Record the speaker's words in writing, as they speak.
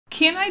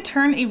Can I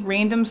turn a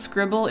random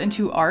scribble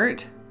into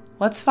art?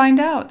 Let's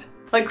find out.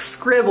 Like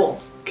scribble.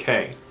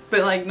 Okay. But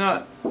like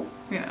not,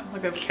 you know,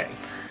 like a... Okay.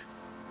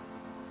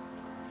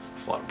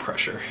 It's a lot of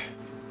pressure.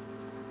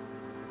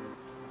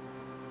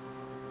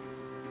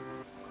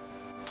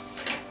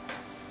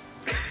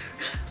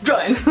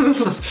 Done.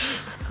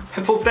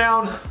 Pencils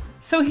down.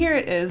 So here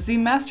it is, the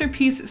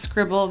masterpiece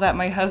scribble that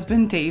my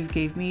husband Dave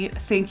gave me.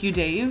 Thank you,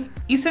 Dave.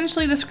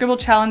 Essentially, the scribble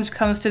challenge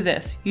comes to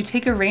this. You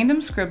take a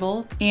random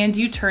scribble and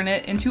you turn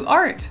it into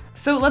art.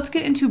 So let's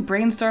get into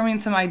brainstorming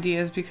some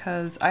ideas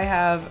because I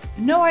have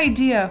no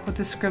idea what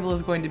this scribble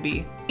is going to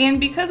be. And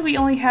because we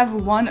only have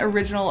one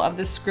original of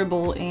this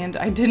scribble and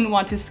I didn't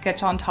want to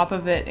sketch on top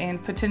of it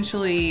and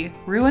potentially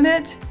ruin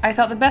it, I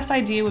thought the best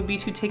idea would be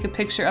to take a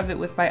picture of it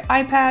with my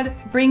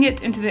iPad, bring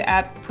it into the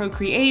app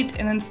Procreate,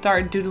 and then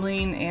start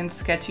doodling and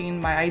sketching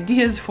my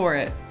ideas for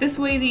it. This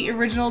way the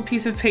original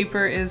piece of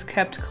paper is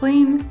kept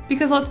clean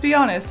because let's be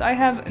honest, I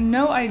have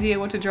no idea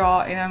what to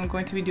draw and I'm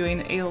going to be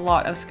doing a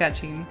lot of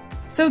sketching.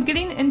 So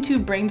getting into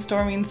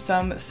brainstorming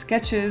some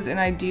sketches and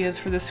ideas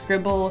for the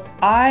scribble,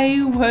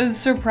 I was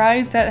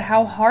surprised at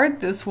how hard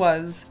this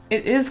was.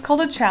 It is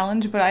called a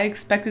challenge, but I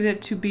expected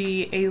it to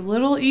be a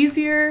little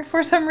easier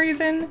for some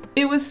reason.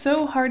 It was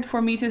so hard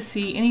for me to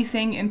see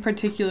anything in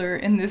particular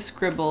in this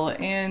scribble,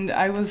 and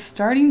I was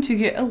starting to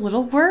get a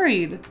little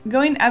worried.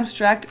 Going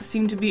abstract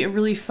seemed to be a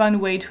really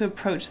fun way to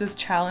approach this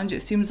challenge.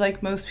 It seems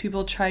like most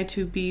people try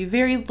to be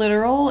very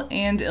literal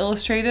and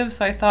illustrative,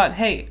 so I thought,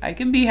 hey, I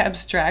could be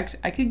abstract,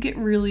 I could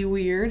get really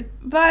weird.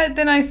 But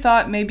then I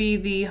thought maybe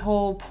the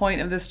whole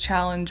point of this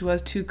challenge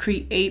was to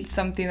create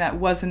something that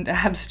wasn't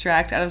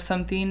abstract out of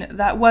something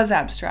that was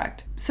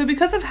abstract. So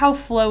because of how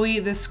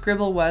flowy this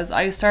scribble was,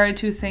 I started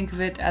to think of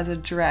it as a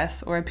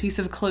dress or a piece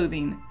of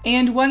clothing.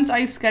 And once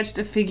I sketched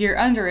a figure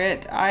under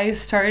it, I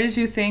started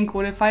to think,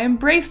 what if I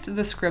embraced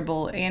the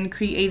scribble and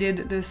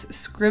created this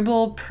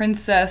scribble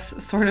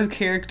princess sort of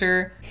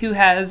character who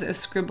has a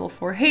scribble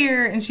for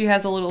hair and she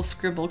has a little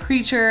scribble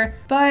creature.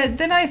 But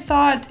then I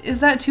thought,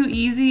 is that too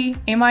easy?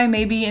 Am I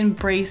maybe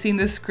embracing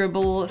the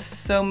scribble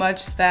so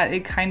much that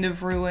it kind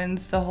of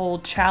ruins the whole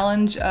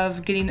challenge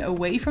of getting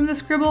away from the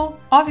scribble?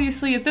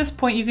 Obviously, at this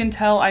point, you can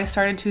tell I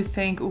started to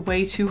think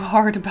way too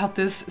hard about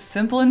this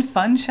simple and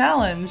fun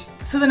challenge.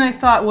 So then I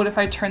thought, what if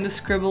I turn the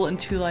scribble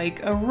into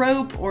like a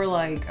rope or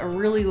like a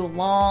really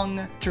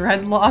long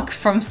dreadlock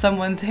from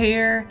someone's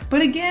hair?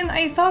 But again,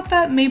 I thought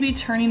that maybe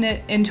turning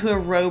it into a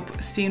rope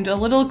seemed a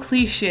little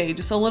cliche,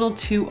 just a little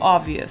too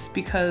obvious,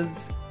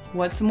 because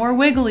what's more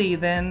wiggly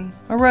than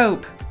a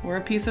rope or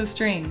a piece of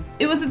string?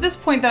 It was at this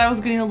point that I was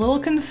getting a little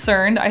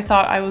concerned. I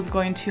thought I was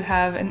going to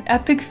have an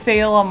epic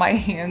fail on my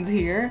hands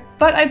here.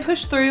 But I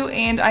pushed through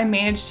and I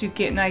managed to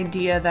get an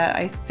idea that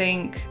I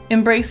think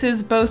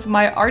embraces both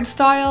my art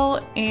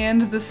style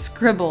and the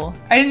scribble.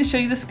 I didn't show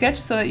you the sketch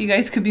so that you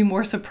guys could be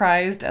more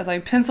surprised as I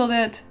penciled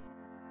it.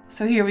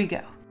 So here we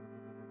go.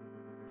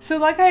 So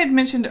like I had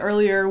mentioned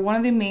earlier, one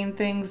of the main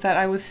things that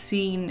I was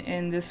seeing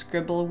in this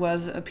scribble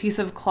was a piece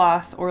of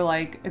cloth or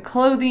like a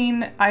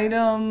clothing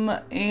item,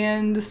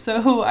 and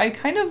so I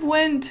kind of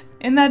went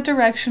in that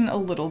direction a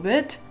little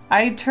bit.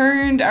 I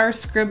turned our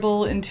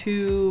scribble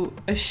into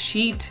a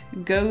sheet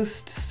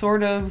ghost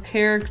sort of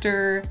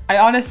character. I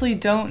honestly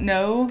don't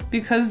know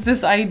because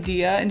this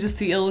idea and just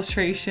the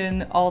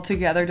illustration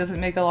altogether doesn't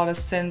make a lot of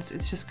sense.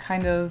 It's just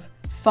kind of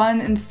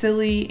fun and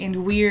silly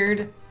and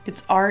weird.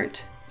 It's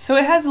art. So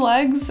it has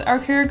legs, our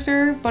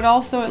character, but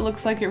also it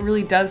looks like it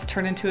really does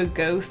turn into a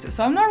ghost,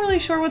 so I'm not really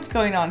sure what's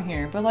going on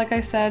here, but like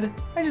I said,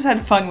 I just had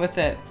fun with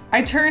it.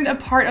 I turned a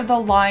part of the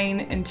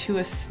line into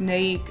a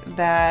snake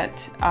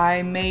that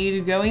I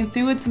made going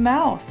through its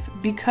mouth,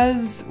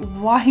 because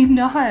why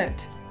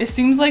not? It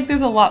seems like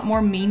there's a lot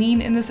more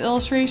meaning in this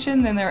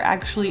illustration than there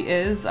actually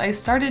is. I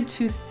started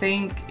to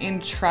think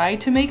and try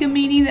to make a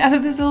meaning out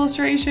of this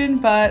illustration,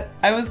 but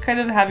I was kind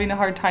of having a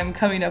hard time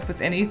coming up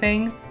with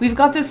anything. We've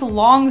got this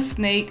long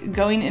snake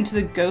going into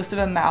the ghost of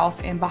a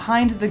mouth, and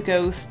behind the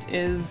ghost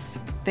is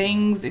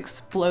things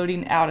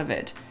exploding out of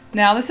it.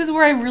 Now, this is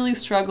where I really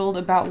struggled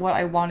about what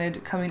I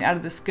wanted coming out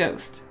of this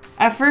ghost.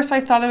 At first I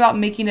thought about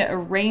making it a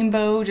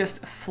rainbow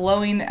just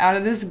flowing out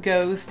of this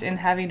ghost and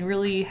having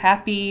really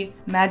happy,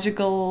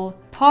 magical,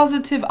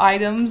 positive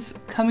items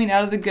coming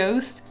out of the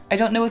ghost. I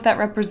don't know what that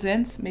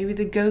represents. Maybe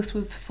the ghost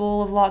was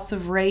full of lots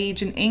of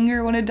rage and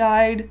anger when it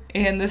died,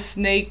 and the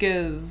snake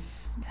is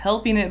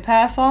helping it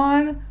pass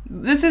on.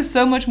 This is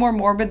so much more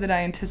morbid than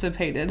I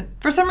anticipated.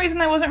 For some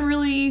reason I wasn't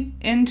really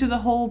into the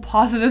whole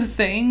positive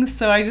thing,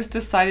 so I just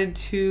decided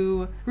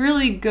to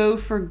really go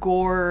for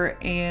gore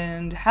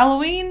and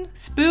Halloween,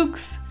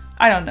 spooks.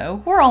 I don't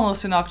know, we're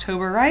almost in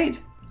October, right?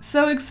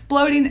 So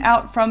exploding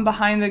out from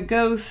behind the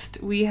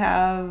ghost, we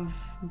have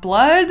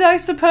blood, I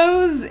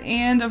suppose,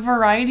 and a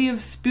variety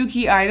of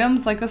spooky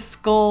items like a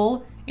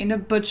skull and a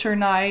butcher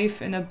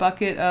knife and a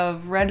bucket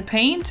of red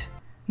paint.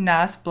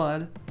 Nah, it's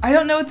blood. I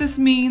don't know what this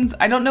means.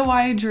 I don't know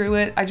why I drew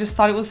it. I just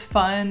thought it was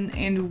fun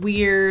and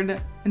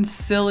weird. and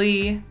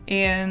silly,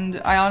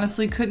 and I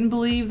honestly couldn't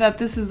believe that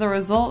this is the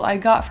result I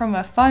got from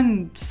a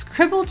fun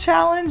scribble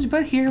challenge,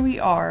 but here we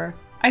are.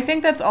 I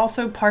think that's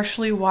also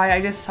partially why I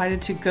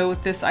decided to go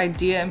with this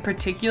idea in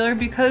particular,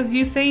 because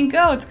you think,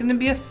 oh, it's gonna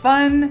be a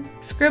fun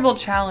scribble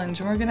challenge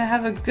and we're gonna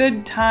have a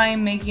good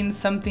time making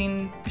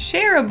something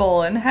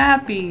shareable and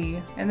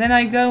happy. And then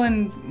I go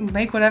and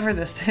make whatever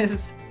this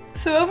is.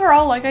 So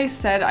overall, like I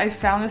said, I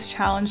found this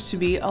challenge to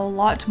be a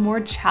lot more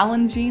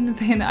challenging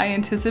than I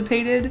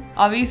anticipated.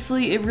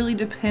 Obviously, it really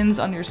depends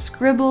on your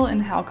scribble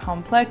and how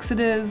complex it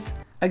is.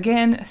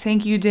 Again,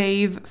 thank you,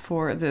 Dave,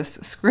 for this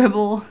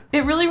scribble.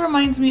 It really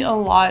reminds me a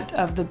lot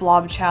of the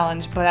blob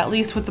challenge, but at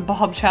least with the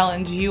blob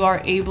challenge, you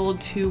are able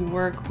to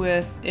work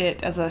with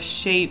it as a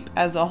shape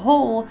as a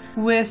whole.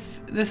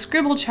 With the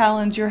scribble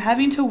challenge, you're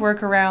having to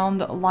work around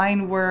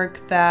line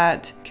work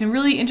that can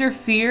really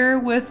interfere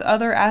with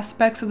other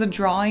aspects of the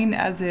drawing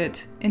as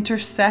it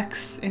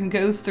intersects and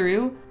goes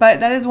through. But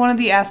that is one of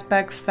the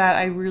aspects that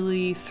I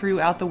really threw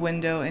out the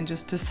window and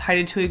just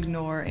decided to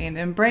ignore and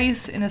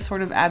embrace in a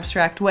sort of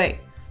abstract way.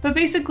 But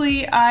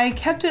basically, I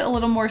kept it a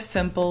little more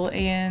simple,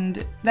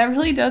 and that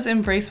really does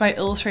embrace my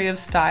illustrative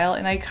style,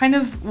 and I kind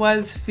of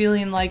was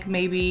feeling like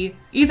maybe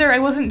either I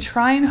wasn't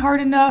trying hard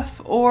enough,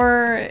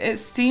 or it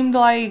seemed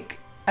like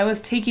I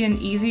was taking an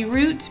easy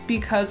route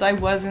because I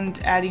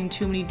wasn't adding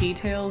too many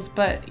details.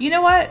 But you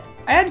know what?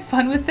 I had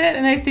fun with it,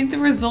 and I think the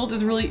result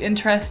is really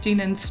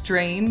interesting and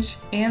strange,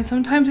 and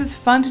sometimes it's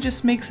fun to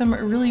just make some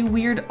really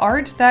weird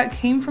art that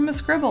came from a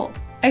scribble.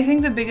 I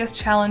think the biggest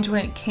challenge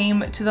when it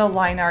came to the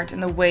line art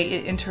and the way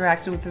it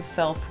interacted with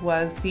itself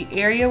was the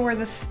area where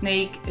the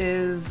snake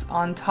is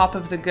on top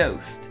of the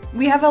ghost.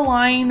 We have a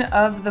line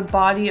of the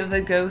body of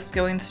the ghost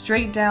going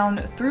straight down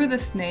through the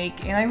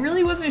snake, and I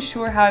really wasn't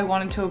sure how I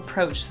wanted to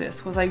approach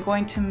this. Was I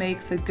going to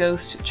make the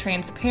ghost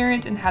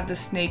transparent and have the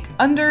snake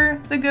under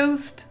the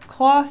ghost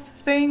cloth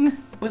thing?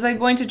 Was I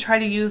going to try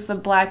to use the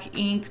black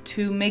ink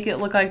to make it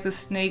look like the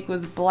snake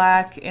was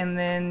black and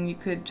then you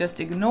could just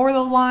ignore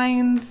the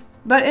lines?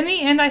 But in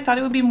the end, I thought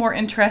it would be more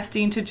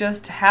interesting to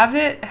just have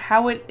it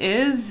how it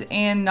is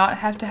and not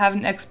have to have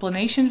an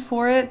explanation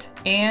for it,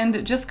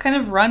 and just kind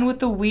of run with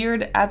the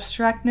weird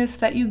abstractness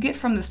that you get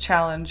from this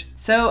challenge.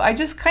 So I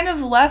just kind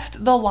of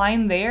left the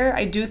line there.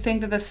 I do think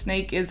that the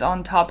snake is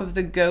on top of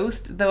the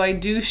ghost, though I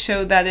do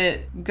show that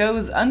it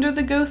goes under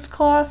the ghost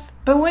cloth.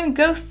 But when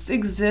ghosts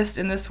exist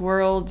in this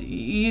world,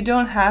 you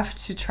don't have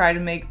to try to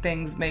make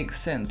things make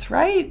sense,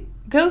 right?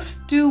 Ghosts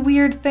do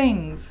weird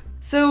things.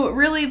 So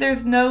really,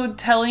 there's no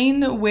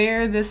telling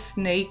where this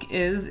snake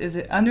is. Is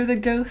it under the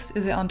ghost?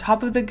 Is it on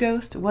top of the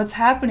ghost? What's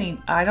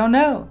happening? I don't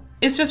know.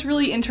 It's just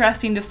really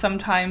interesting to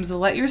sometimes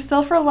let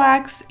yourself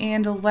relax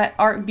and let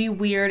art be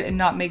weird and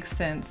not make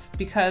sense,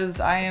 because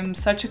I am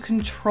such a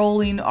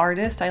controlling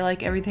artist. I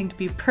like everything to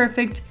be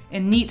perfect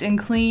and neat and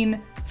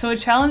clean. So a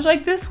challenge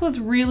like this was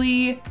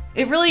really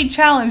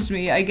challenged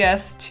me, I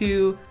guess,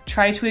 to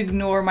try to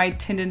ignore my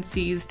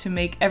tendencies to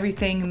make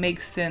everything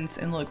make sense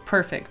and look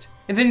perfect.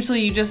 Eventually,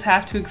 you just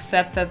have to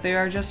accept that there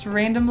are just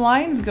random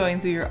lines going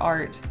through your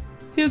art.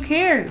 Who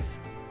cares?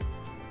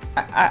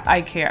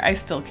 I care. I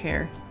still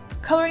care.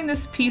 Coloring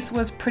this piece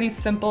was pretty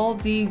simple.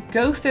 The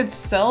ghost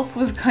itself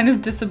was kind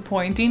of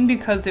disappointing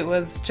because it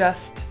was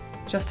just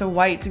a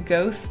white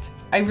ghost.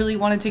 I really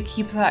wanted to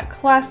keep that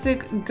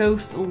classic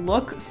ghost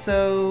look,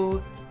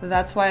 so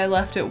that's why I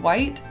left it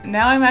white.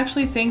 Now I'm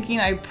actually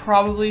thinking I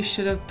probably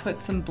should have put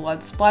some blood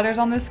splatters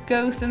on this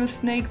ghost and the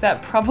snake.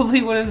 That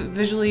probably would have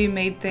visually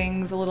made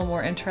things a little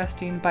more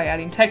interesting by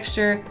adding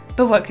texture,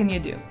 but what can you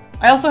do?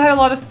 I also had a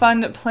lot of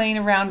fun playing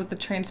around with the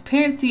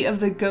transparency of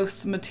the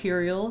ghost's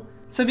material.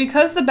 So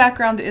because the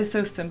background is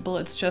so simple,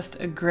 it's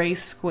just a gray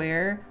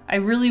square, I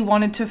really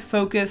wanted to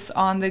focus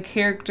on the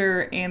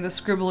character and the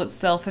scribble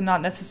itself and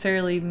not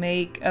necessarily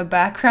make a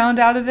background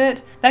out of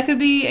it. That could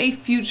be a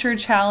future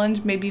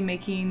challenge, maybe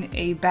making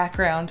a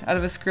background out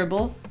of a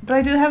scribble. But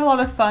I did have a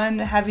lot of fun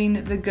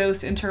having the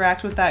ghost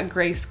interact with that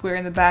gray square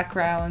in the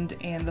background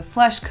and the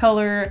flesh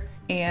color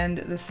and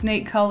the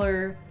snake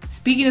color.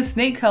 Speaking of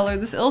snake color,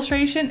 this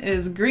illustration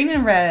is green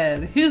and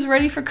red. Who's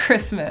ready for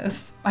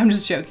Christmas? I'm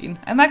just joking.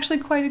 I'm actually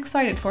quite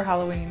excited for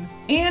Halloween.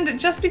 And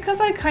just because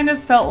I kind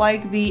of felt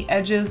like the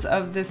edges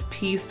of this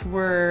piece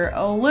were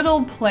a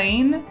little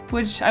plain,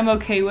 which I'm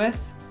okay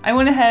with, I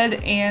went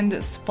ahead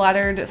and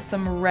splattered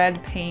some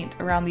red paint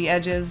around the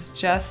edges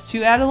just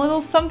to add a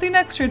little something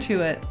extra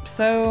to it.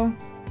 So,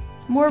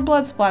 more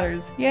blood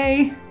splatters,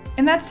 yay!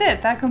 And that's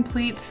it. That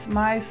completes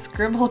my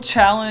Scribble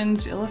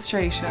Challenge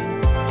illustration.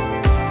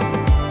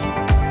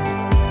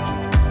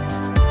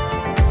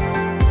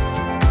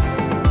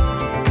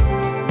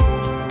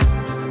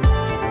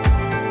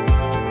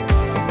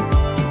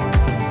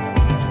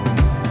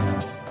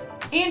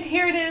 And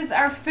here it is,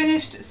 our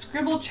finished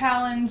Scribble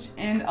Challenge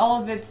in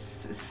all of its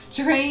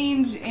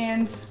strange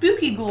and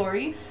spooky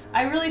glory.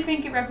 I really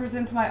think it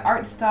represents my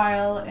art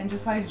style and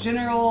just my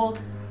general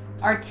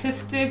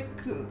artistic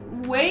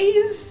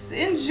ways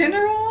in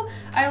general.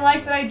 I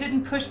like that I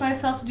didn't push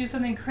myself to do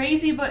something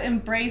crazy, but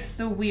embrace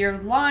the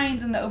weird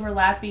lines and the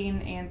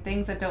overlapping and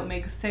things that don't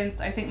make sense.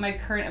 I think my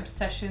current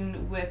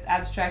obsession with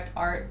abstract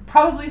art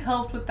probably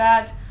helped with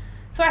that.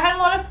 So I had a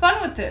lot of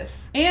fun with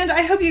this. And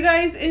I hope you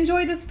guys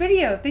enjoyed this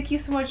video. Thank you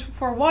so much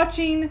for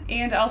watching,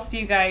 and I'll see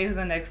you guys in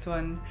the next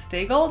one.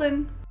 Stay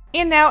golden.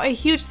 And now a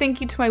huge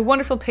thank you to my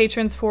wonderful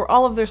patrons for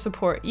all of their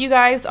support. You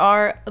guys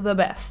are the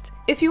best.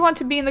 If you want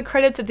to be in the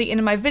credits at the end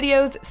of my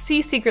videos,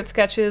 see secret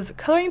sketches,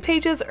 coloring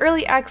pages,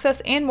 early access,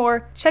 and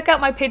more, check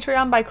out my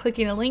Patreon by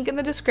clicking a link in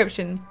the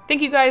description.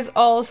 Thank you guys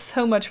all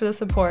so much for the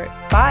support.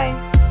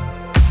 Bye!